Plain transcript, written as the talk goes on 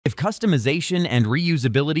customization and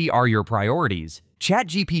reusability are your priorities,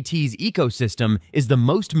 ChatGPT's ecosystem is the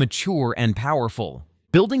most mature and powerful.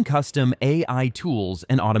 Building custom AI tools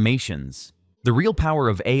and automations. The real power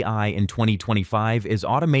of AI in 2025 is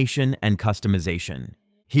automation and customization.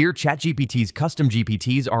 Here, ChatGPT's custom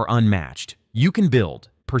GPTs are unmatched. You can build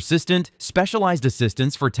persistent, specialized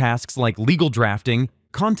assistants for tasks like legal drafting,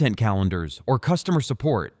 content calendars, or customer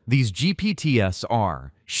support. These GPTs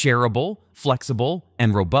are shareable, flexible,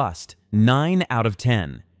 and robust. 9 out of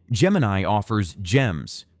 10. Gemini offers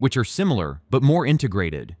gems, which are similar but more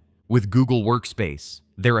integrated. With Google Workspace,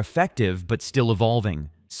 they're effective but still evolving,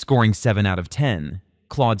 scoring 7 out of 10.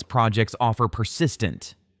 Claude's projects offer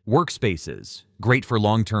persistent workspaces, great for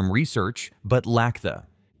long-term research, but lack the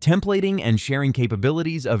templating and sharing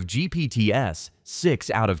capabilities of GPTs. 6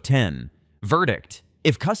 out of 10. Verdict: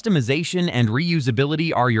 if customization and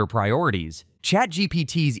reusability are your priorities,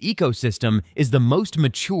 ChatGPT's ecosystem is the most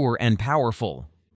mature and powerful.